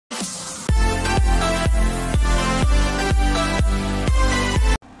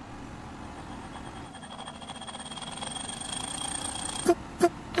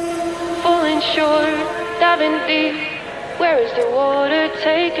diving deep. Where is the water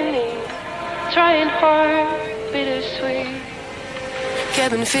taking me? Trying hard, bittersweet.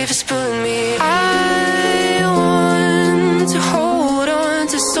 Cabin fever's pulling me. I want to hold on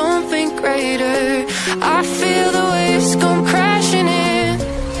to something greater. I feel the waves come crashing in.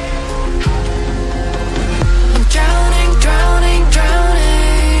 I'm drowning, drowning,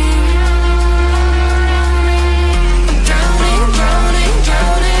 drowning. Drowning, drowning,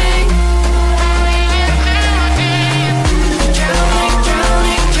 drowning. Drowning,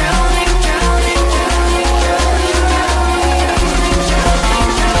 drowning, drowning, drowning,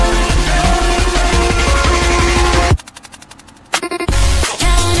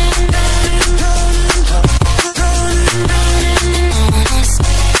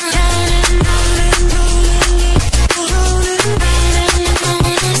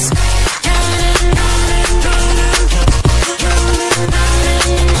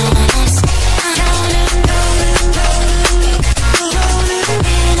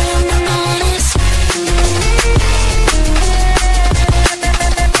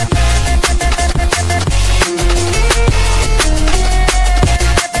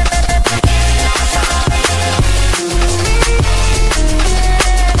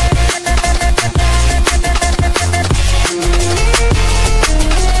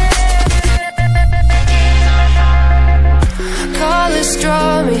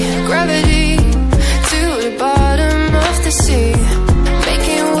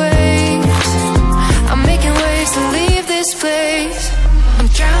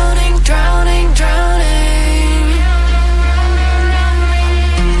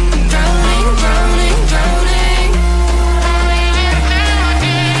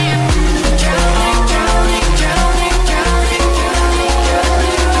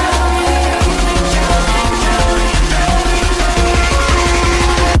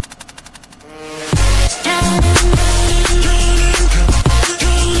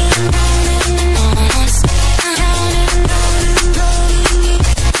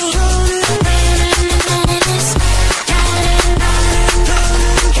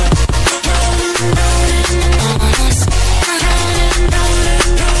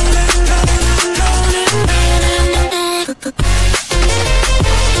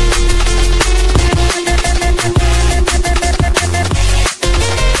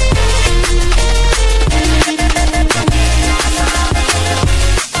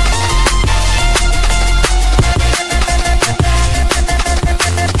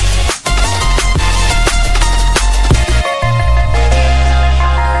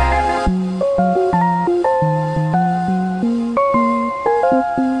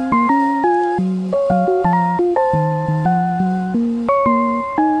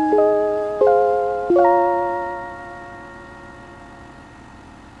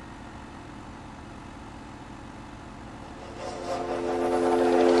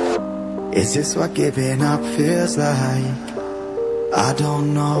 Is this what giving up feels like? I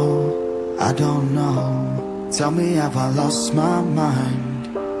don't know, I don't know. Tell me, have I lost my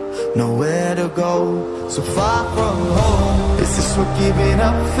mind? Nowhere to go, so far from home. Is this what giving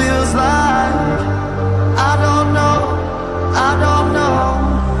up feels like? I don't know, I don't know.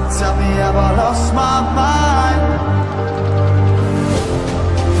 Tell me, have I lost my mind?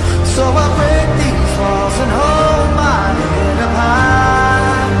 So I break these walls and hold my head up high.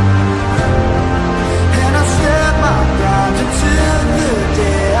 Until the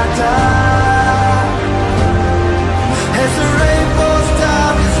day I die. As the rain falls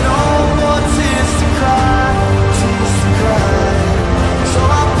down, there's no more tears to cry, tears to cry. So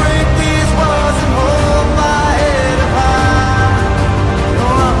I break these walls and hold my head up high. No,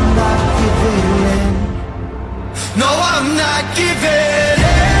 I'm not giving in. No, I'm not giving in.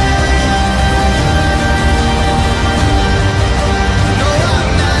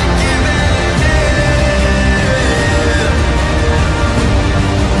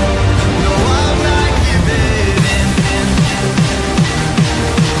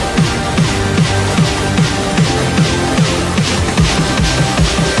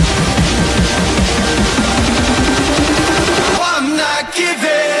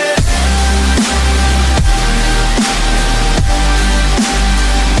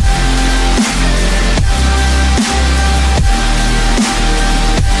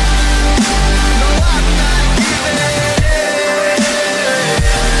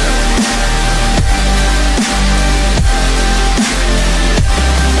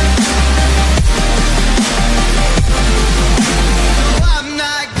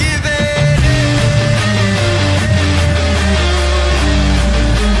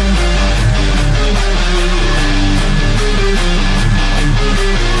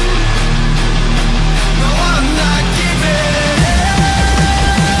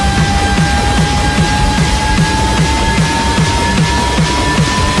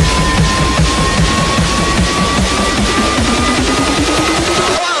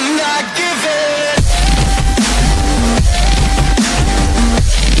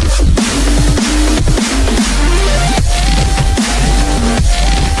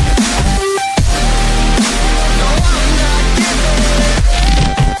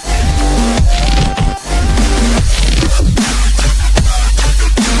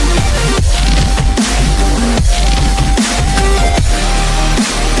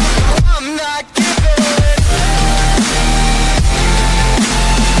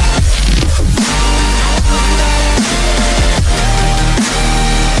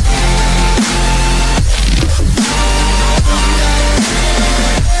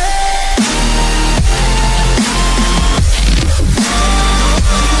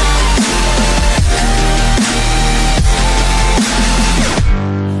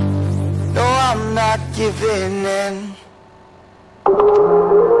 start giving in.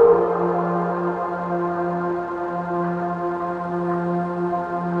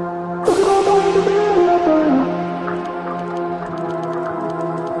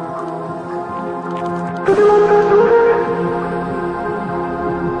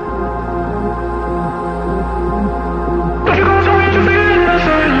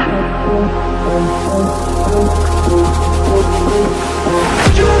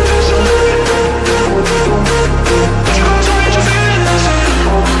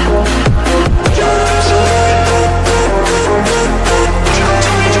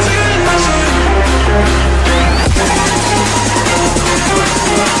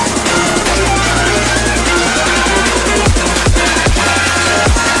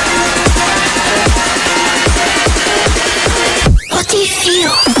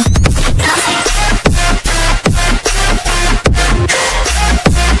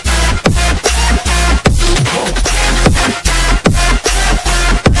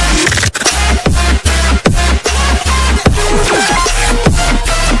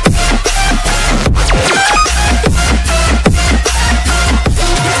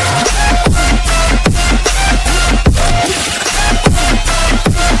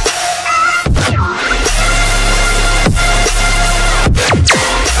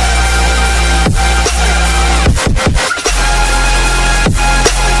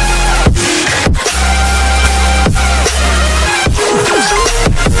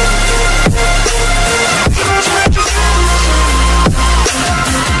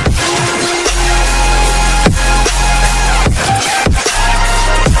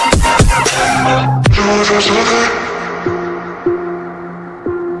 Just look at